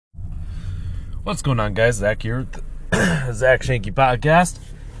What's going on, guys? Zach here, Zach Shanky Podcast.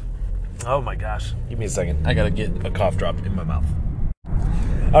 Oh my gosh, give me a second. I gotta get a cough drop in my mouth.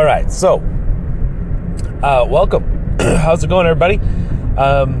 All right, so welcome. How's it going, everybody?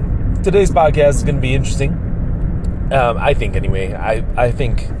 Today's podcast is going to be interesting. I think, anyway. I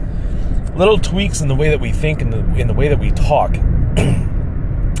think little tweaks in the way that we think and in the way that we talk,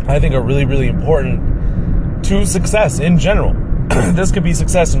 I think are really, really important to success in general. This could be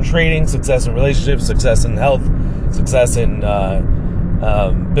success in trading, success in relationships, success in health, success in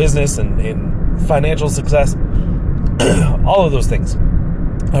business and in financial success. All of those things.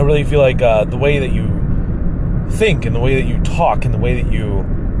 I really feel like the way that you think and the way that you talk and the way that you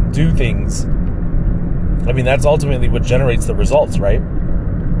do things, I mean, that's ultimately what generates the results, right?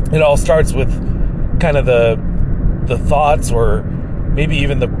 It all starts with kind of the thoughts, or maybe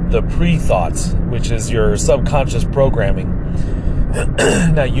even the pre-thoughts, which is your subconscious programming.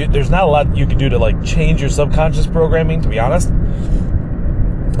 Now, there's not a lot you can do to like change your subconscious programming, to be honest.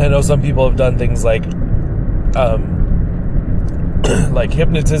 I know some people have done things like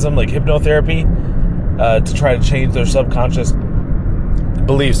hypnotism, like hypnotherapy, to try to change their subconscious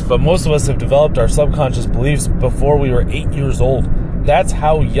beliefs. But most of us have developed our subconscious beliefs before we were 8 years old. That's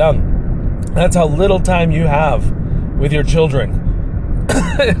how young. That's how little time you have with your children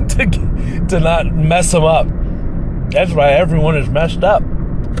to not mess them up. That's why everyone is messed up.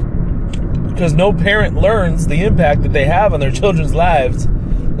 Because no parent learns the impact that they have on their children's lives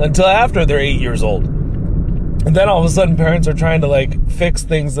until after they're 8 years old. And then all of a sudden parents are trying to like fix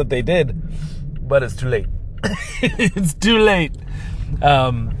things that they did, but it's too late. It's too late.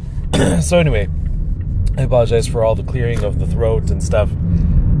 So anyway, I apologize for all the clearing of the throat and stuff.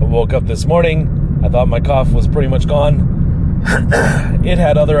 I woke up this morning. I thought my cough was pretty much gone. It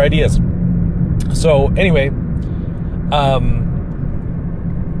had other ideas. So anyway, what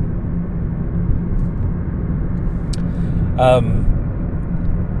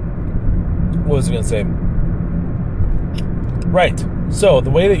was I going to say? Right. So the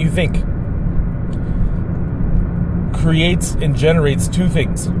way that you think creates and generates two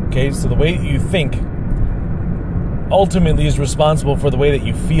things. Okay. So the way that you think ultimately is responsible for the way that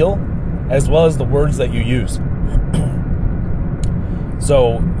you feel, as well as the words that you use.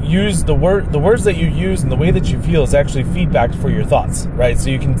 So use the words that you use and the way that you feel is actually feedback for your thoughts, right? So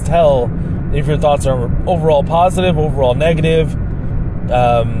you can tell if your thoughts are overall positive, overall negative,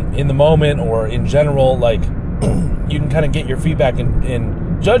 in the moment or in general. Like you can kind of get your feedback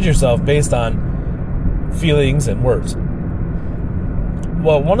and judge yourself based on feelings and words.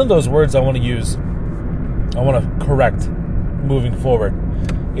 Well, one of those words I want to correct moving forward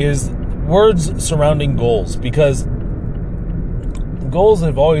is words surrounding goals, because goals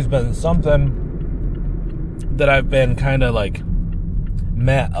have always been something that I've been kind of like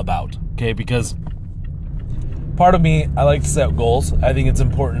meh about, okay? Because part of me, I like to set goals. I think it's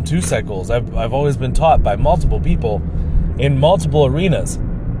important to set goals. I've always been taught by multiple people in multiple arenas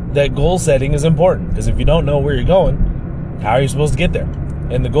that goal setting is important, because if you don't know where you're going, how are you supposed to get there?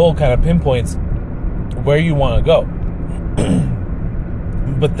 And the goal kind of pinpoints where you want to go.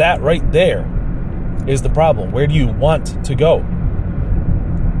 But that right there is the problem. Where do you want to go?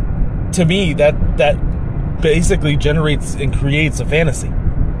 To me, that basically generates and creates a fantasy.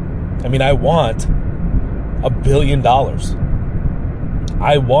 I mean, I want $1 billion.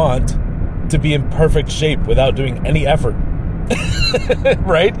 I want to be in perfect shape without doing any effort.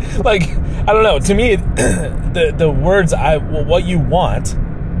 Right? Like, I don't know. To me, the words what you want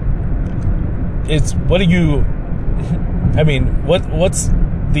is what's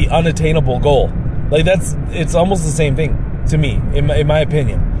the unattainable goal? Like it's almost the same thing to me, in my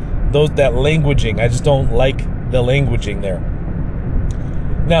opinion. That languaging, I just don't like the languaging there.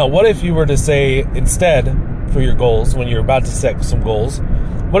 Now, what if you were to say instead for your goals, when you're about to set some goals,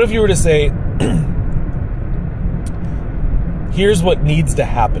 what if you were to say, here's what needs to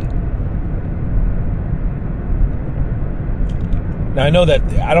happen. Now, I know that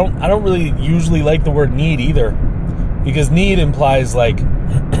I don't really usually like the word need either, because need implies like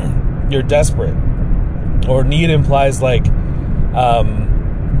you're desperate, or need implies like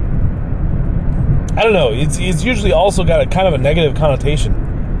I don't know. It's usually also got a kind of a negative connotation.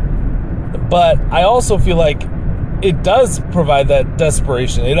 But I also feel like it does provide that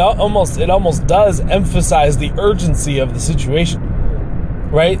desperation. It almost does emphasize the urgency of the situation,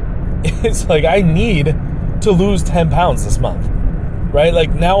 right? It's like, I need to lose 10 pounds this month, right?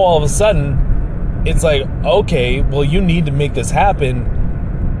 Like, now all of a sudden, it's like, okay, well, you need to make this happen.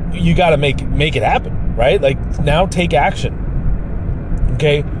 You got to make it happen, right? Like, now take action.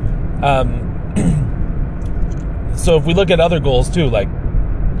 Okay. So if we look at other goals too, like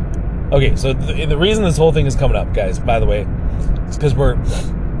Okay, so the reason this whole thing is coming up, guys, by the way, is because we're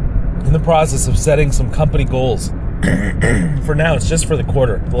in the process of setting some company goals. For now, it's just for the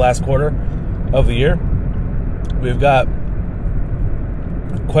last quarter of the year. We've got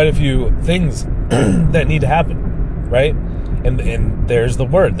quite a few things that need to happen, right? And there's the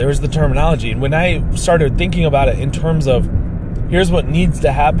word, there's the terminology. And when I started thinking about it in terms of here's what needs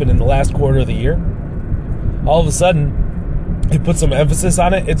to happen in the last quarter of the year, all of a sudden, it puts some emphasis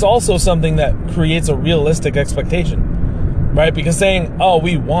on it. It's also something that creates a realistic expectation, right? Because saying, oh,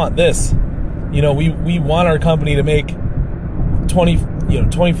 we want this, we want our company to make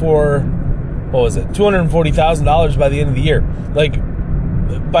 $240,000 by the end of the year. Like,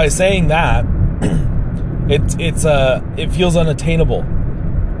 by saying that, it feels unattainable.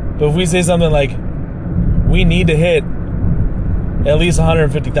 But if we say something like, we need to hit at least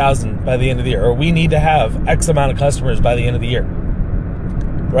 150,000 by the end of the year, or we need to have X amount of customers by the end of the year,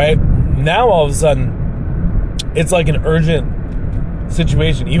 right? Now all of a sudden, it's like an urgent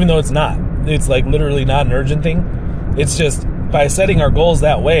situation, even though it's not. It's like literally not an urgent thing. It's just by setting our goals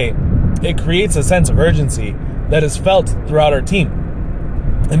that way, it creates a sense of urgency that is felt throughout our team.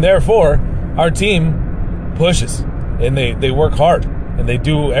 And therefore, our team pushes and they work hard and they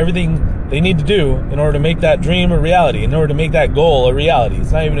do everything they need to do in order to make that dream a reality, in order to make that goal a reality.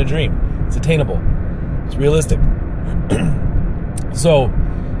 It's not even a dream. It's attainable. It's realistic. So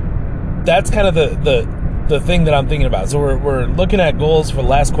that's kind of the thing that I'm thinking about. So we're looking at goals for the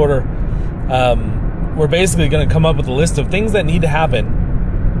last quarter. We're basically going to come up with a list of things that need to happen.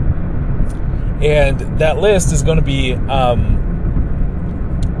 And that list is going to be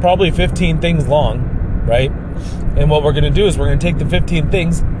probably 15 things long, right? And what we're going to do is we're going to take the 15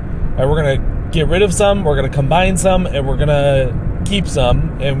 things and we're going to get rid of some, we're going to combine some, and we're going to keep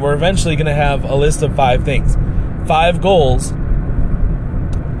some, and we're eventually going to have a list of 5 things. 5 goals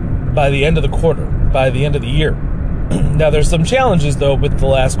by the end of the quarter, by the end of the year. Now, there's some challenges, though, with the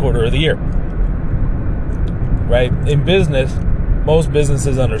last quarter of the year, right? In business, most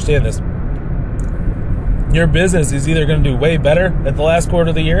businesses understand this. Your business is either going to do way better at the last quarter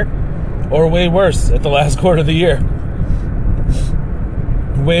of the year or way worse at the last quarter of the year.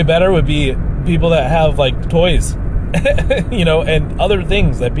 Way better would be people that have like toys, and other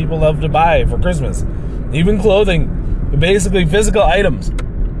things that people love to buy for Christmas, even clothing, basically physical items.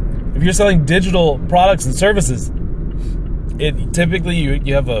 If you're selling digital products and services, it typically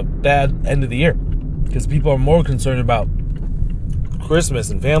you have a bad end of the year because people are more concerned about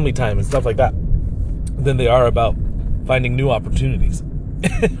Christmas and family time and stuff like that than they are about finding new opportunities,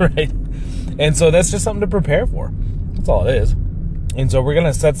 right? And so that's just something to prepare for. That's all it is. And so we're going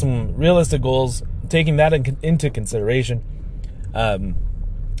to set some realistic goals, taking that into consideration.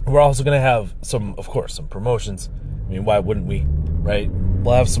 We're also going to have some promotions. I mean, why wouldn't we, right?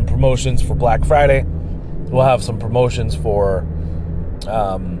 We'll have some promotions for Black Friday. We'll have some promotions for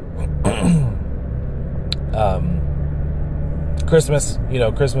Christmas,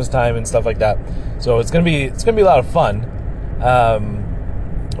 Christmas time and stuff like that. So it's gonna be a lot of fun.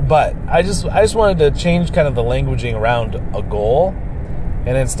 But I just wanted to change kind of the languaging around a goal,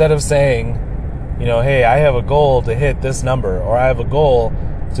 and instead of saying, hey, I have a goal to hit this number, or I have a goal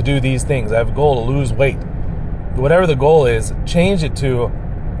to do these things, I have a goal to lose weight. Whatever the goal is, change it to,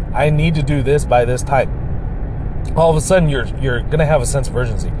 I need to do this by this time. All of a sudden, you're gonna have a sense of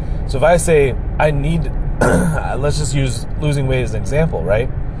urgency. So if I say I need, let's just use losing weight as an example, right?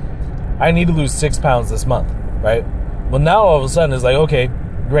 I need to lose 6 pounds this month, right? Well, now all of a sudden it's like, okay,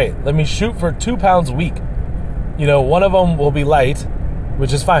 great. Let me shoot for 2 pounds a week. One of them will be light,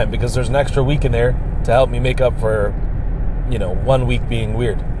 which is fine because there's an extra week in there to help me make up for, 1 week being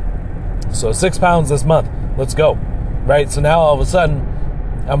weird. So 6 pounds this month. Let's go, right? So now all of a sudden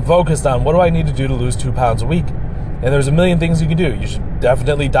I'm focused on what do I need to do to lose 2 pounds a week? And there's a million things you can do. You should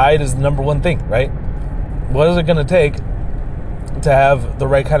definitely, diet is the number one thing, right? What is it going to take to have the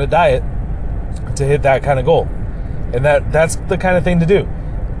right kind of diet to hit that kind of goal? And that's the kind of thing to do.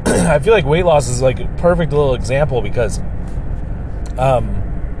 I feel like weight loss is like a perfect little example because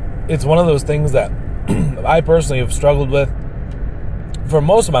it's one of those things that I personally have struggled with for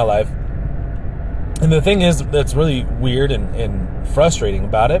most of my life. And the thing is that's really weird and frustrating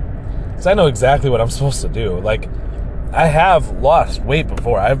about it is I know exactly what I'm supposed to do. Like, I have lost weight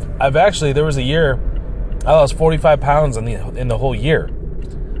before. I've actually, there was a year I lost 45 pounds in the whole year.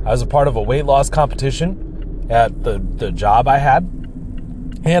 I was a part of a weight loss competition at the job I had.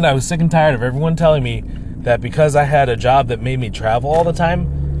 And I was sick and tired of everyone telling me that because I had a job that made me travel all the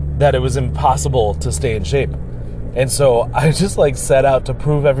time, that it was impossible to stay in shape. And so I just set out to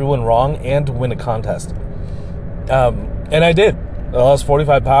prove everyone wrong and to win a contest. And I did. I lost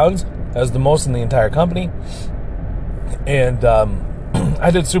 45 pounds. That was the most in the entire company. And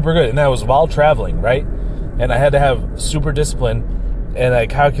I did super good. And that was while traveling, right? And I had to have super discipline. And I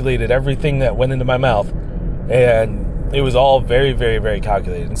calculated everything that went into my mouth. And it was all very, very, very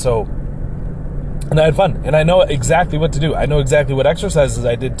calculated. And I had fun. And I know exactly what to do. I know exactly what exercises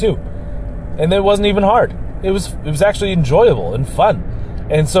I did too. And it wasn't even hard. It was actually enjoyable and fun.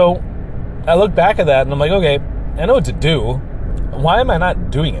 And so I look back at that and I'm like, okay, I know what to do. Why am I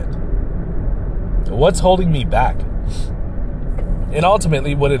not doing it? What's holding me back? And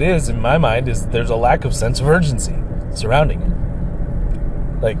ultimately what it is in my mind is there's a lack of sense of urgency surrounding it.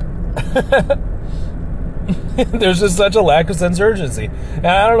 Like, there's just such a lack of sense of urgency. And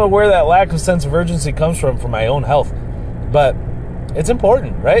I don't know where that lack of sense of urgency comes from for my own health. But it's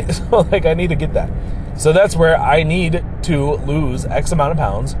important, right? So like I need to get that. So that's where I need to lose X amount of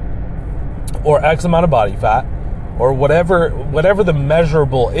pounds or X amount of body fat or whatever the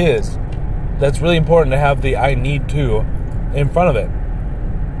measurable is. That's really important to have the I need to in front of it.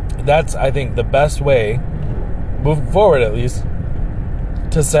 That's, I think, the best way, moving forward at least,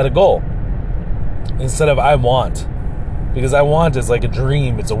 to set a goal. Instead of I want. Because I want is like a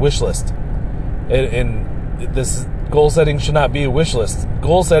dream. It's a wish list. And this goal setting should not be a wish list.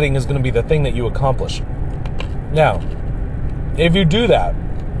 Goal setting is going to be the thing that you accomplish. Now, if you do that,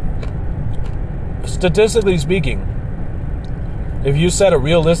 statistically speaking, if you set a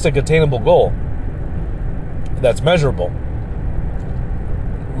realistic, attainable goal that's measurable,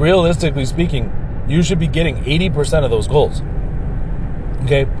 realistically speaking, you should be getting 80% of those goals.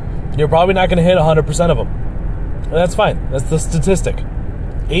 Okay? You're probably not going to hit 100% of them. And that's fine. That's the statistic.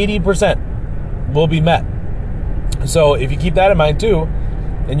 80% will be met. So if you keep that in mind too,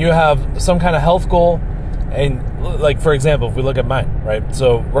 and you have some kind of health goal, and like, for example, if we look at mine, right?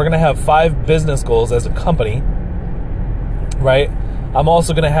 So we're going to have 5 business goals as a company, right? I'm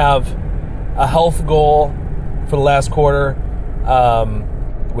also going to have a health goal for the last quarter,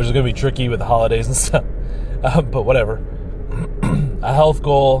 which is going to be tricky with the holidays and stuff, but whatever. A health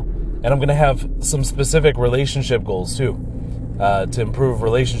goal, and I'm going to have some specific relationship goals too, to improve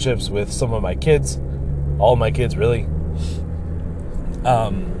relationships with some of my kids, all my kids really,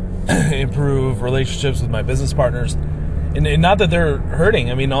 improve relationships with my business partners, and not that they're hurting.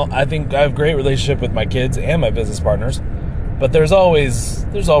 I mean, I think I have a great relationship with my kids and my business partners, but there's always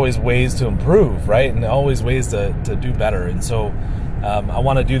ways to improve, right? And always ways to do better. And so I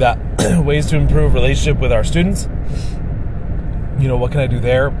want to do that. Ways to improve relationship with our students. You know, what can I do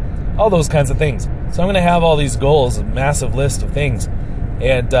there? All those kinds of things. So I'm going to have all these goals, a massive list of things.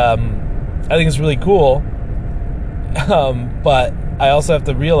 And I think it's really cool. But I also have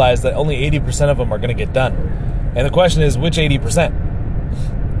to realize that only 80% of them are going to get done. And the question is, which 80%?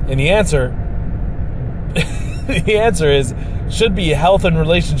 And the answer is, should be health and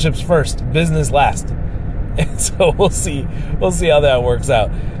relationships first, business last. And so we'll see how that works out.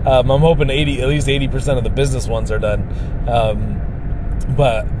 I'm hoping at least 80% of the business ones are done.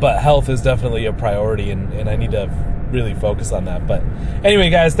 But health is definitely a priority, and I need to really focus on that. But anyway,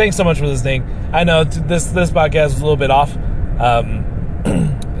 guys, thanks so much for listening. I know this podcast was a little bit off,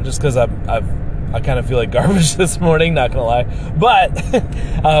 just because I kind of feel like garbage this morning, not gonna lie. But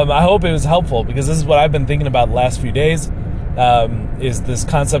I hope it was helpful, because this is what I've been thinking about the last few days. Is this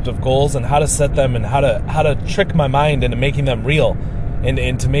concept of goals and how to set them, and how to trick my mind into making them real, and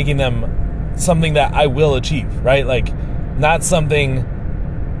into making them something that I will achieve, right? Like, not something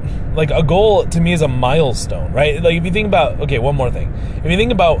like a goal to me is a milestone, right? Like, if you think about, okay, one more thing. If you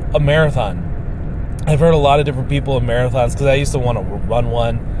think about a marathon, I've heard a lot of different people in marathons, because I used to want to run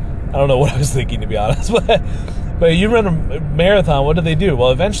one. I don't know what I was thinking, to be honest, but you run a marathon, what do?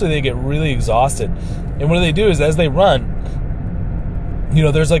 Well, eventually they get really exhausted. And what they do is, as they run, you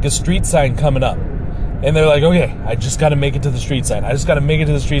know, there's like a street sign coming up. And they're like, okay, I just got to make it to the street sign.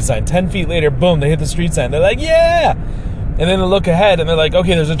 10 feet later, boom, they hit the street sign. They're like, yeah! And then they look ahead, and they're like,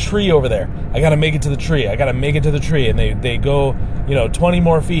 okay, there's a tree over there. I got to make it to the tree. And they go, 20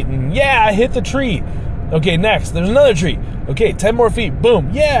 more feet, and yeah, I hit the tree. Okay, next, there's another tree. Okay, 10 more feet,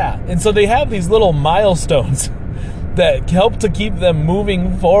 boom, yeah! And so they have these little milestones that help to keep them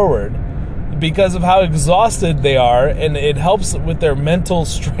moving forward because of how exhausted they are, and it helps with their mental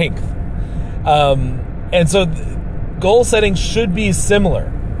strength. And so goal setting should be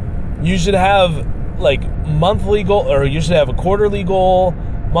similar. You should have like monthly goal, or you should have a quarterly goal,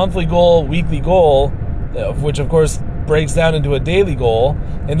 monthly goal, weekly goal, which of course breaks down into a daily goal.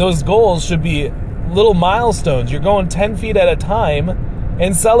 And those goals should be little milestones. You're going 10 feet at a time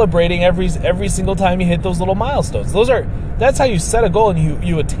and celebrating every single time you hit those little milestones. That's how you set a goal, and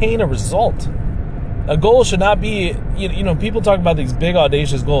you attain a result. A goal should not be, people talk about these big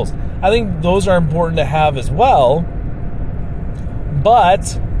audacious goals. I think those are important to have as well.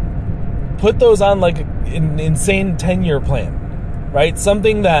 But put those on like an insane 10-year plan, right?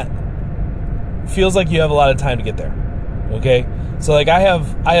 Something that feels like you have a lot of time to get there. Okay? So like I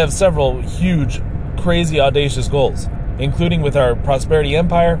have several huge, crazy, audacious goals, including with our prosperity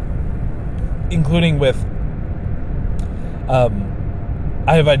empire, including with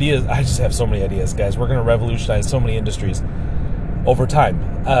I have ideas. I just have so many ideas, guys. We're going to revolutionize so many industries over time.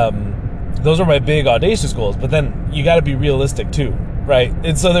 Those are my big audacious goals, but then you got to be realistic too, right?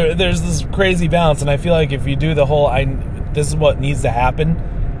 And so there's this crazy balance, and I feel like if you do the whole this is what needs to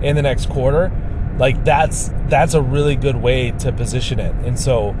happen in the next quarter, like that's a really good way to position it. And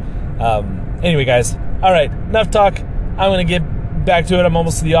so anyway, guys, all right, enough talk. I'm going to get back to it. I'm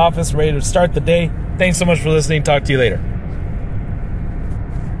almost to the office, ready to start the day. Thanks so much for listening. Talk to you later.